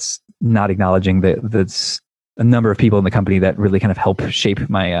that's not acknowledging the a number of people in the company that really kind of help shape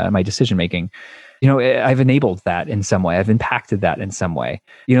my decision making. I've enabled that in some way. I've impacted that in some way.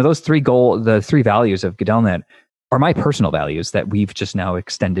 The three values of GoodellNet are my personal values that we've just now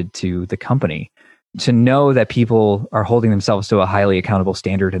extended to the company. To know that people are holding themselves to a highly accountable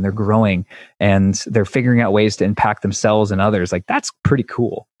standard and they're growing and they're figuring out ways to impact themselves and others, like that's pretty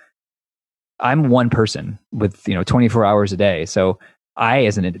cool. I'm one person with 24 hours a day. So I,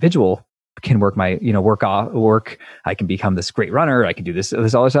 as an individual, can work my work. I can become this great runner. I can do this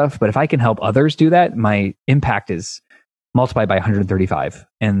other stuff. But if I can help others do that, my impact is multiplied by 135,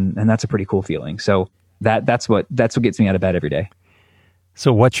 and that's a pretty cool feeling. So that's what gets me out of bed every day.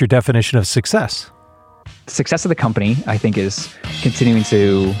 So what's your definition of success? The success of the company, I think, is continuing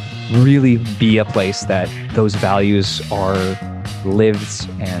to really be a place that those values are lived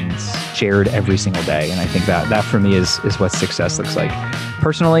and shared every single day. And I think that for me is what success looks like.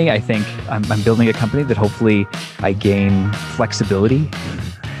 Personally, I think I'm building a company that hopefully I gain flexibility.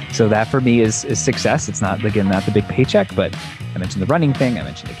 So that for me is success. It's not, again, not the big paycheck, but I mentioned the running thing. I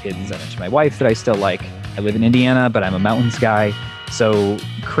mentioned the kids. I mentioned my wife that I still like. I live in Indiana, but I'm a mountains guy. So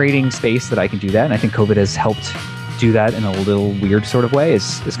creating space that I can do that. And I think COVID has helped do that in a little weird sort of way,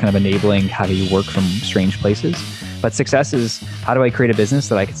 is kind of enabling how do you work from strange places. But success is, how do I create a business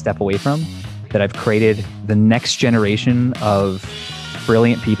that I can step away from, that I've created the next generation of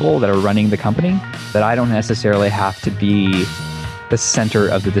brilliant people that are running the company, that I don't necessarily have to be the center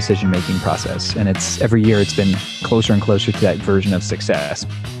of the decision-making process. And it's every year it's been closer and closer to that version of success.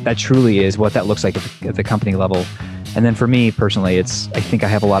 That truly is what that looks like at the company level. And then for me personally, I think I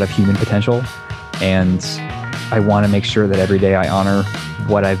have a lot of human potential, and I want to make sure that every day I honor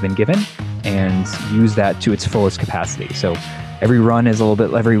what I've been given and use that to its fullest capacity. So every run is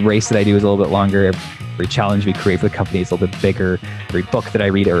every race that I do is a little bit longer. Every challenge we create for the company is a little bit bigger. Every book that I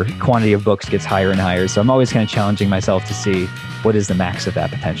read or quantity of books gets higher and higher. So I'm always kind of challenging myself to see what is the max of that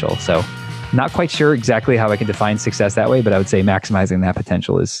potential. So not quite sure exactly how I can define success that way, but I would say maximizing that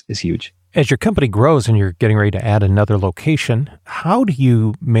potential is huge. As your company grows and you're getting ready to add another location, how do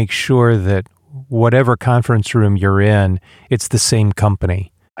you make sure that whatever conference room you're in, it's the same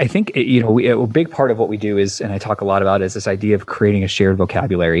company? I think, a big part of what we do is, and I talk a lot about, is this idea of creating a shared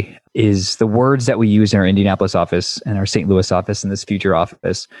vocabulary. Is the words that we use in our Indianapolis office and our St. Louis office and this future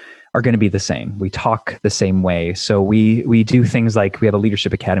office are going to be the same. We talk the same way. So we do things like, we have a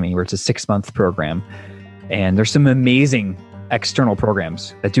leadership academy where it's a 6-month program, and there's some amazing external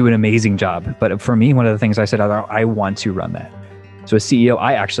programs that do an amazing job. But for me, one of the things I said, I want to run that. So as CEO,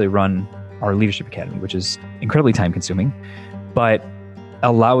 I actually run our leadership academy, which is incredibly time consuming, but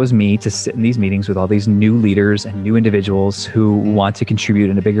allows me to sit in these meetings with all these new leaders and new individuals who want to contribute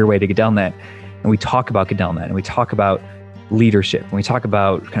in a bigger way to GoodellNet. And we talk about GoodellNet, and we talk about leadership, and we talk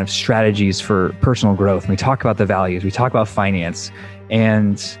about kind of strategies for personal growth, and we talk about the values, we talk about finance.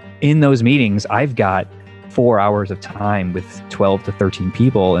 And in those meetings, I've got 4 hours of time with 12 to 13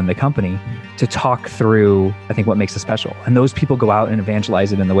 people in the company to talk through, I think, what makes us special. And those people go out and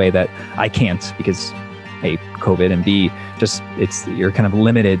evangelize it in the way that I can't, because A, COVID, and B, just you're kind of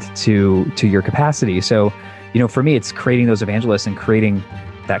limited to your capacity. So, for me, it's creating those evangelists and creating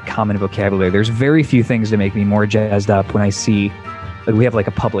that common vocabulary. There's very few things that make me more jazzed up when I see, we have like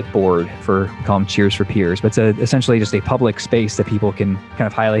a public board we call them Cheers for Peers, but it's essentially just a public space that people can kind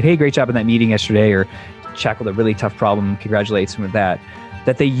of highlight, hey, great job in that meeting yesterday, or tackled a really tough problem, congratulate some of that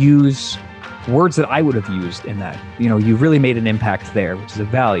they use words that I would have used in that. You really made an impact there, which is a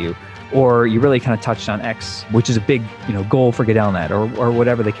value. Or you really kind of touched on X, which is a big, goal for GoodellNet, or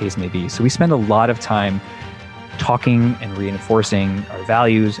whatever the case may be. So we spend a lot of time talking and reinforcing our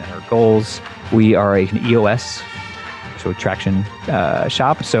values and our goals. We are an EOS, so traction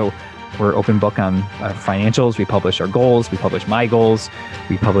shop. So we're open book on financials. We publish our goals. We publish my goals.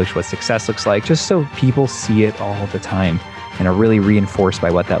 We publish what success looks like, just so people see it all the time and are really reinforced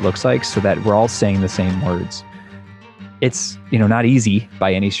by what that looks like, so that we're all saying the same words. It's, not easy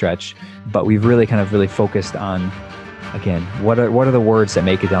by any stretch, but we've really focused on, again, what are the words that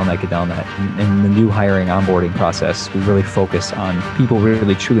make GoodellNet. In the new hiring onboarding process, we really focus on people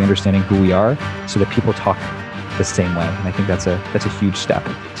really truly understanding who we are, so that people talk the same way. And I think that's a huge step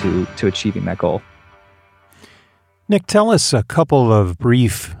to achieving that goal. Nick, tell us a couple of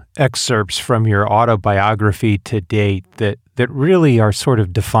brief excerpts from your autobiography to date that really are sort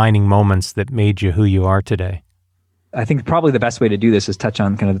of defining moments that made you who you are today. I think probably the best way to do this is touch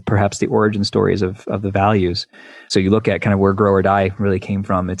on kind of perhaps the origin stories of the values. So you look at kind of where Grow or Die really came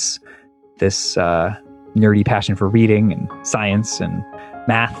from. It's this nerdy passion for reading and science and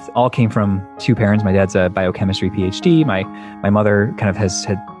math. All came from two parents. My dad's a biochemistry PhD. My mother kind of has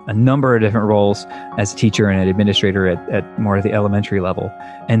had a number of different roles as a teacher and an administrator at more of the elementary level.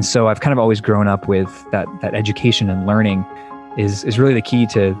 And so I've kind of always grown up with that education and learning is really the key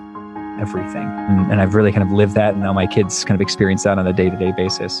to everything. And I've really kind of lived that, and now my kids kind of experience that on a day-to-day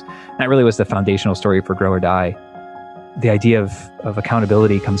basis. And that really was the foundational story for Grow or Die. The idea of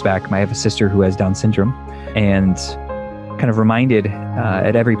accountability comes back. I have a sister who has Down syndrome, and kind of reminded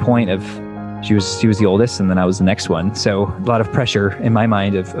at every point of she was the oldest, and then I was the next one. So a lot of pressure in my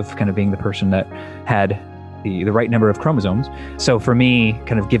mind of kind of being the person that had the right number of chromosomes. So for me,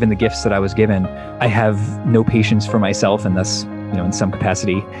 kind of given the gifts that I was given, I have no patience for myself, and thus, in some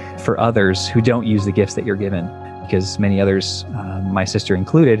capacity, for others who don't use the gifts that you're given, because many others, my sister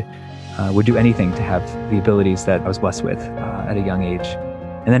included, would do anything to have the abilities that I was blessed with at a young age.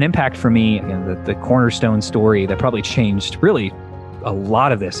 And then impact for me, again, the cornerstone story that probably changed really a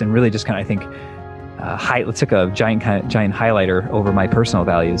lot of this, and really just kind of, I think, took a giant highlighter over my personal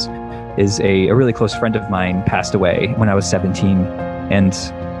values, is a really close friend of mine passed away when I was 17. And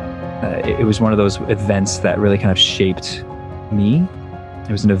it was one of those events that really kind of shaped me.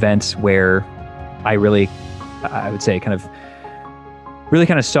 It was an event where I would say, really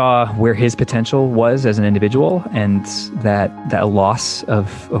kind of saw where his potential was as an individual, and that loss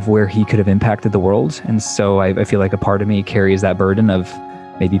of where he could have impacted the world. And so I feel like a part of me carries that burden of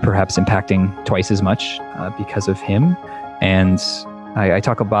maybe perhaps impacting twice as much because of him. And I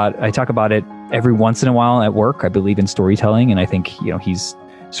talk about it every once in a while at work. I believe in storytelling, and I think he's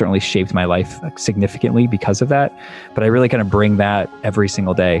certainly shaped my life significantly because of that. But I really kind of bring that every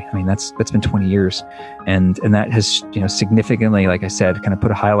single day. I mean, that's been 20 years, and that has significantly, like I said, kind of put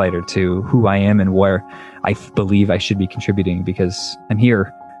a highlighter to who I am and where I believe I should be contributing, because I'm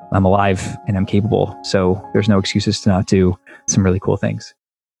here, I'm alive, and I'm capable. So there's no excuses to not do some really cool things.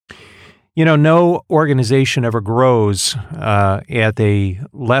 No organization ever grows at a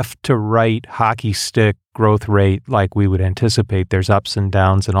left to right hockey stick growth rate like we would anticipate. There's ups and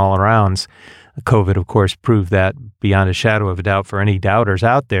downs and all arounds. COVID, of course, proved that beyond a shadow of a doubt for any doubters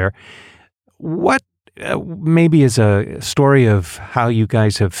out there. What maybe is a story of how you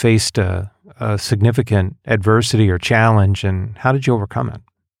guys have faced a significant adversity or challenge, and how did you overcome it?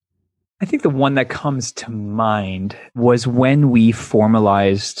 I think the one that comes to mind was when we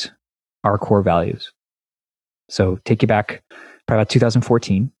formalized our core values. So take you back probably about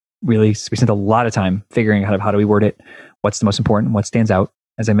 2014. Really, we spent a lot of time figuring out how do we word it, what's the most important, what stands out.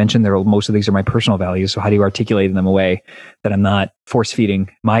 As I mentioned, most of these are my personal values. So how do you articulate them in a way that I'm not force feeding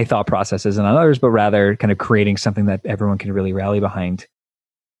my thought processes and on others, but rather kind of creating something that everyone can really rally behind.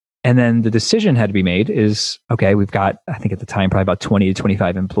 And then the decision had to be made is, okay, we've got, I think at the time, probably about 20 to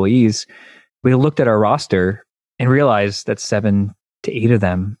 25 employees. We looked at our roster and realized that 7 to 8 of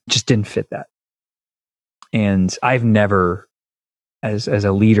them just didn't fit that. And I've never, as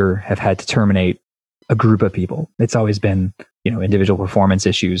a leader, have had to terminate a group of people. It's always been, individual performance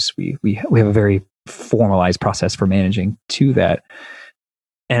issues. We have a very formalized process for managing to that.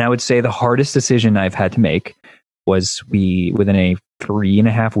 And I would say the hardest decision I've had to make was within a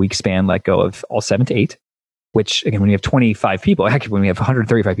 3.5 week span, let go of all 7 to 8, which again, when you have 25 people, actually when we have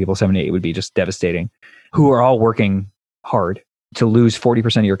 135 people, 7 to 8 would be just devastating, who are all working hard. To lose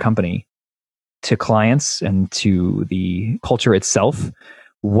 40% of your company to clients and to the culture itself,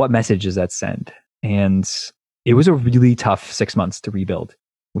 what message does that send? And it was a really tough 6 months to rebuild.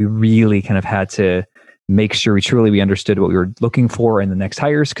 We really kind of had to make sure we understood what we were looking for in the next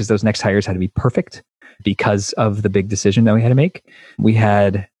hires, because those next hires had to be perfect because of the big decision that we had to make. We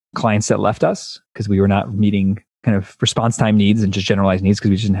had clients that left us because we were not meeting kind of response time needs and just generalized needs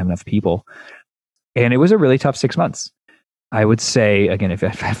because we just didn't have enough people. And it was a really tough 6 months. I would say, again, if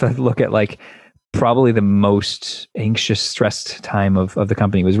I look at probably the most anxious, stressed time of the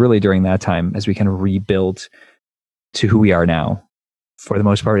company was really during that time as we kind of rebuild to who we are now. For the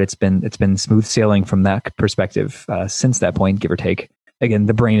most part, it's been smooth sailing from that perspective since that point, give or take. Again,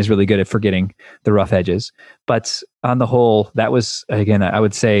 the brain is really good at forgetting the rough edges. But on the whole, that was, again, I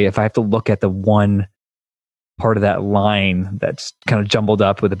would say if I have to look at the one part of that line that's kind of jumbled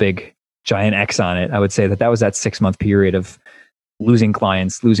up with a big giant X on it, I would say that was that 6 month period of losing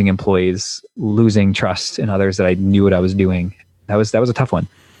clients, losing employees, losing trust in others that I knew what I was doing. That was a tough one.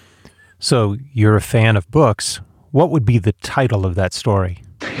 So you're a fan of books. What would be the title of that story?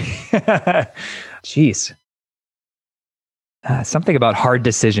 Jeez. Something about hard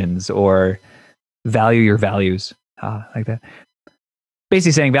decisions or value your values, like that.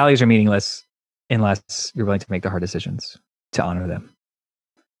 Basically saying values are meaningless unless you're willing to make the hard decisions to honor them.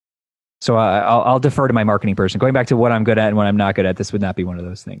 So I'll defer to my marketing person. Going back to what I'm good at and what I'm not good at, this would not be one of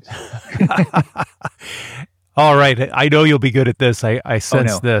those things. All right. I know you'll be good at this. I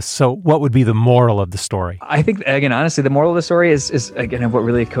sense this. So what would be the moral of the story? I think, again, honestly, the moral of the story is again, what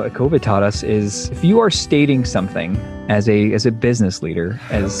really COVID taught us is if you are stating something as a business leader,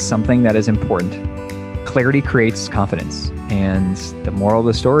 as something that is important, clarity creates confidence. And the moral of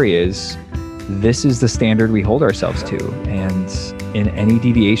the story is this is the standard we hold ourselves to. And in any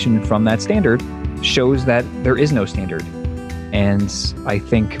deviation from that standard shows that there is no standard. And I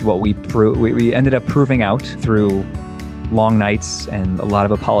think what we ended up proving out through long nights and a lot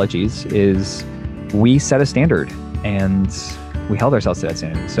of apologies is we set a standard and we held ourselves to that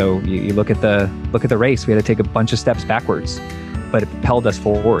standard. So you look at the race, we had to take a bunch of steps backwards, but it propelled us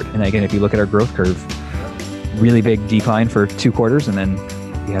forward. And again, if you look at our growth curve, really big decline for 2 quarters, and then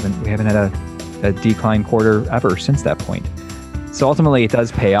we haven't had a decline quarter ever since that point. So ultimately it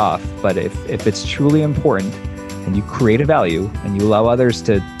does pay off, but if it's truly important, and you create a value and you allow others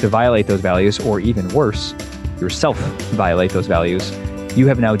to violate those values, or even worse, yourself violate those values, you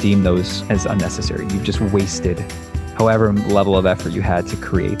have now deemed those as unnecessary. You've just wasted however level of effort you had to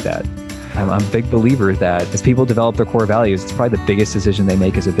create that. I'm a big believer that as people develop their core values, it's probably the biggest decision they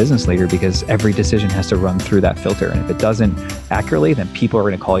make as a business leader, because every decision has to run through that filter. And if it doesn't accurately, then people are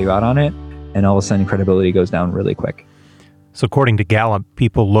going to call you out on it. And all of a sudden, credibility goes down really quick. So according to Gallup,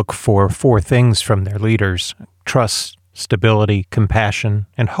 people look for 4 things from their leaders: trust, stability, compassion,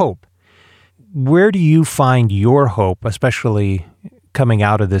 and hope. Where do you find your hope, especially coming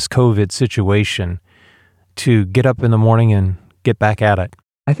out of this COVID situation, to get up in the morning and get back at it?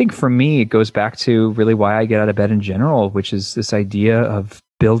 I think for me, it goes back to really why I get out of bed in general, which is this idea of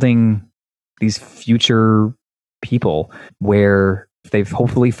building these future people where they've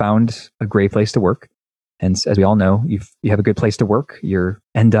hopefully found a great place to work. And as we all know, you have a good place to work, you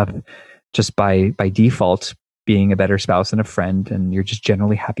end up just by default being a better spouse and a friend, and you're just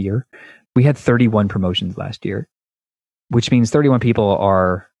generally happier. We had 31 promotions last year, which means 31 people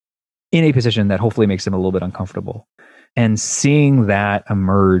are in a position that hopefully makes them a little bit uncomfortable. And seeing that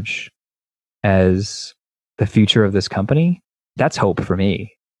emerge as the future of this company, that's hope for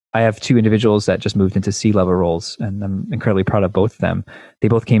me. I have 2 individuals that just moved into C-level roles, and I'm incredibly proud of both of them. They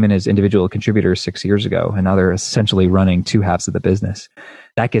both came in as individual contributors 6 years ago, and now they're essentially running 2 halves of the business.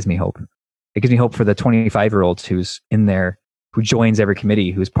 That gives me hope. It gives me hope for the 25-year-old who's in there, who joins every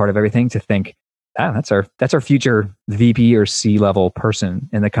committee, who's part of everything, to think, that's our future VP or C-level person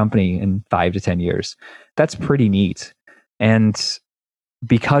in the company in 5 to 10 years. That's pretty neat. And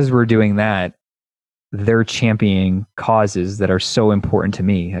because we're doing that, they're championing causes that are so important to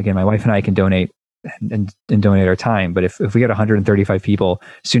me. Again, my wife and I can donate and donate our time. But if we get 135 people,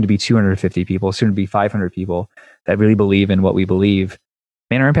 soon to be 250 people, soon to be 500 people that really believe in what we believe,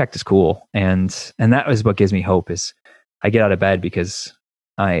 man, our impact is cool. And that is what gives me hope. Is I get out of bed because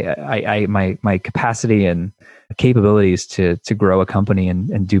my capacity and capabilities to grow a company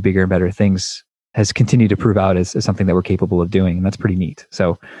and do bigger and better things has continued to prove out as something that we're capable of doing. And that's pretty neat.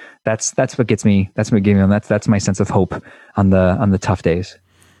 So that's what gets me, that's what gives me, that's my sense of hope on the tough days.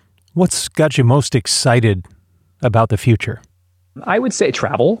 What's got you most excited about the future? I would say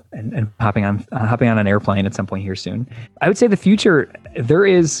travel and hopping on an airplane at some point here soon. I would say the future, there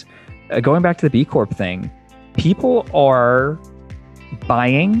is, going back to the B Corp thing, people are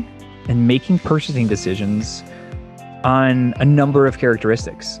buying and making purchasing decisions on a number of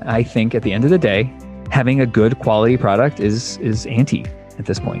characteristics. I think at the end of the day, having a good quality product is ante at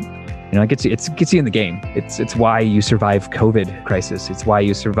this point. You know, it gets you in the game. It's why you survive COVID crisis. It's why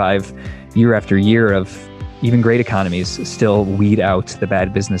you survive year after year of even great economies still weed out the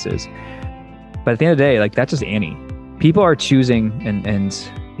bad businesses. But at the end of the day, like, that's just ante. People are choosing and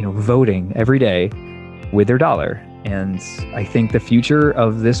voting every day with their dollar. And I think the future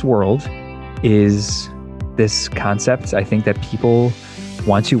of this world is this concept. I think that people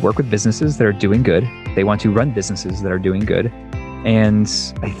want to work with businesses that are doing good. They want to run businesses that are doing good. And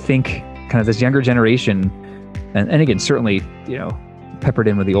I think kind of this younger generation, and again, certainly, peppered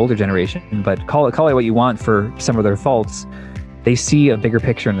in with the older generation, but call it what you want for some of their faults, they see a bigger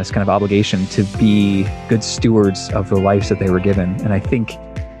picture in this kind of obligation to be good stewards of the lives that they were given. And I think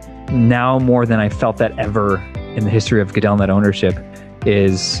now more than I felt that ever in the history of GoodellNet ownership,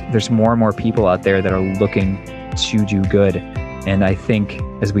 is there's more and more people out there that are looking to do good. And I think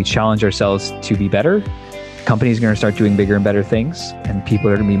as we challenge ourselves to be better, companies are going to start doing bigger and better things, and people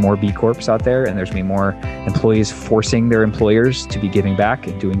are going to be more B Corps out there, and there's going to be more employees forcing their employers to be giving back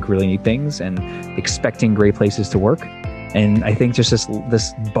and doing really neat things and expecting great places to work. And I think just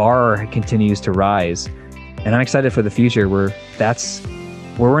this bar continues to rise. And I'm excited for the future where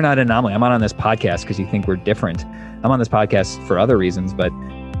we're not an anomaly. I'm not on this podcast because you think we're different. I'm on this podcast for other reasons, but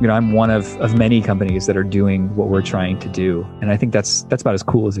I'm one of many companies that are doing what we're trying to do. And I think that's about as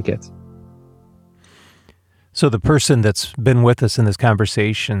cool as it gets. So the person that's been with us in this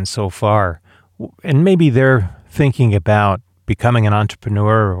conversation so far, and maybe they're thinking about becoming an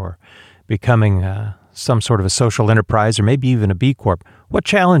entrepreneur or becoming some sort of a social enterprise or maybe even a B Corp, what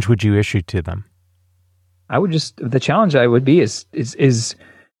challenge would you issue to them? The challenge I would be is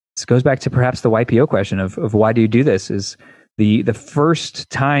this goes back to perhaps the YPO question of why do you do this, is the first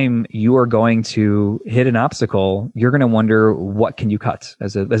time you are going to hit an obstacle, you're going to wonder, what can you cut?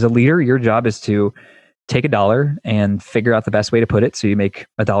 As a leader, your job is to take $1 and figure out the best way to put it so you make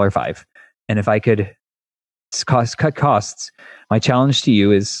 $1.05. And if I could cut costs, my challenge to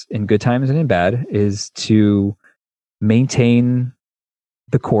you is, in good times and in bad, is to maintain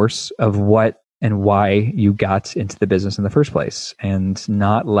the course of what and why you got into the business in the first place, and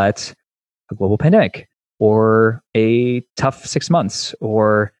not let a global pandemic or a tough 6 months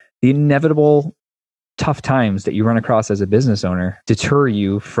or the inevitable tough times that you run across as a business owner deter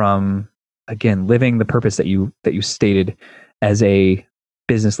you from, again, living the purpose that you stated as a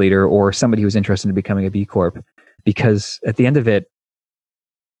business leader or somebody who's interested in becoming a B Corp. Because at the end of it,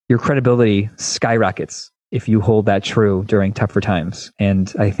 your credibility skyrockets if you hold that true during tougher times.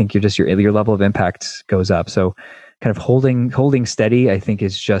 And I think your level of impact goes up. So kind of holding steady, I think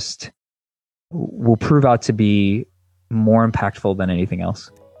will prove out to be more impactful than anything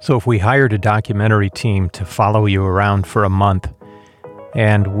else. So if we hired a documentary team to follow you around for a month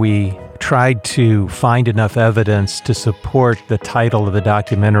and we tried to find enough evidence to support the title of the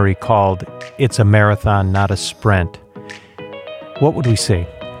documentary called It's a Marathon, Not a Sprint, what would we see?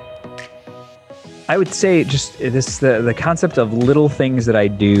 I would say just the concept of little things that I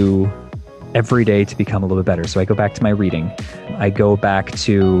do every day to become a little bit better. So I go back to my reading. I go back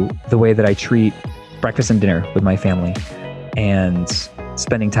to the way that I treat breakfast and dinner with my family and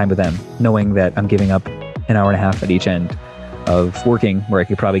spending time with them, knowing that I'm giving up an hour and a half at each end of working where I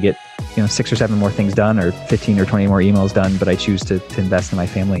could probably get 6 or 7 more things done or 15 or 20 more emails done, but I choose to invest in my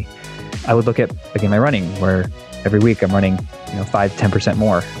family. I would look at, again, my running, where every week I'm running 5-10%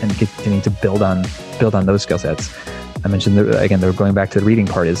 more and continuing to build on those skill sets. I mentioned they're going back to the reading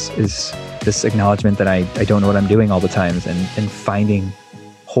part is this acknowledgement that I don't know what I'm doing all the times and finding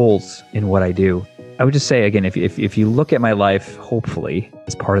holes in what I do. I would just say, again, if you look at my life, hopefully,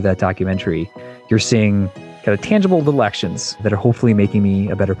 as part of that documentary, you're seeing kind of tangible little actions that are hopefully making me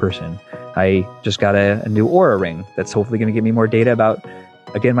a better person. I just got a new Oura ring that's hopefully going to give me more data about,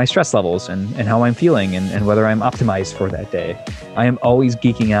 again, my stress levels and how I'm feeling and whether I'm optimized for that day. I am always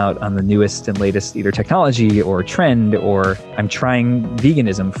geeking out on the newest and latest either technology or trend, or I'm trying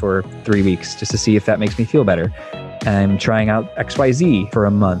veganism for 3 weeks just to see if that makes me feel better. I'm trying out XYZ for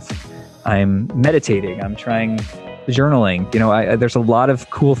a month. I'm meditating. I'm trying journaling. There's a lot of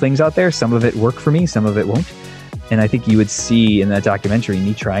cool things out there. Some of it work for me, some of it won't. And I think you would see in that documentary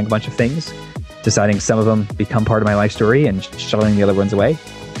me trying a bunch of things, deciding some of them become part of my life story and shuttling the other ones away.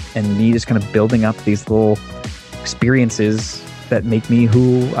 And me just kind of building up these little experiences that make me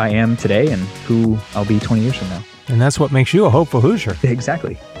who I am today and who I'll be 20 years from now. And that's what makes you a hopeful Hoosier.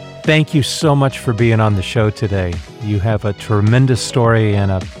 Exactly. Thank you so much for being on the show today. You have a tremendous story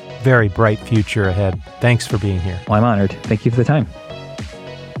and a very bright future ahead. Thanks for being here. Well, I'm honored. Thank you for the time.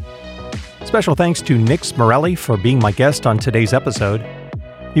 Special thanks to Nick Smerelli for being my guest on today's episode.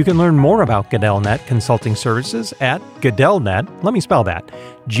 You can learn more about GoodellNet Consulting Services at GoodellNet, let me spell that,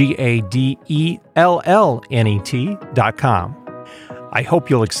 GADELLNET.com. I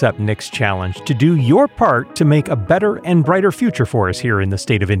hope you'll accept Nick's challenge to do your part to make a better and brighter future for us here in the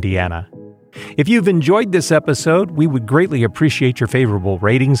state of Indiana. If you've enjoyed this episode, we would greatly appreciate your favorable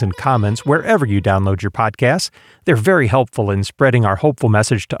ratings and comments wherever you download your podcasts. They're very helpful in spreading our hopeful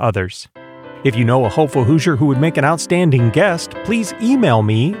message to others. If you know a hopeful Hoosier who would make an outstanding guest, please email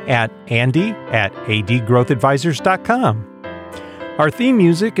me at andy@adgrowthadvisors.com. Our theme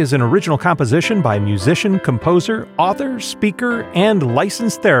music is an original composition by musician, composer, author, speaker, and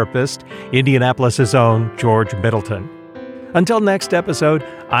licensed therapist, Indianapolis' own George Middleton. Until next episode,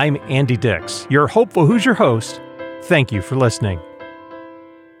 I'm Andy Dix, your Hopeful Hoosier host. Thank you for listening.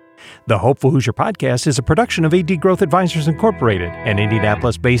 The Hopeful Hoosier podcast is a production of AD Growth Advisors Incorporated, an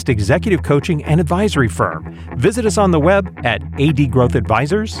Indianapolis-based executive coaching and advisory firm. Visit us on the web at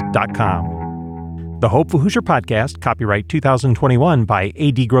adgrowthadvisors.com. The Hopeful Hoosier podcast, copyright 2021 by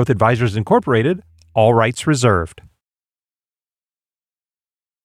AD Growth Advisors Incorporated, all rights reserved.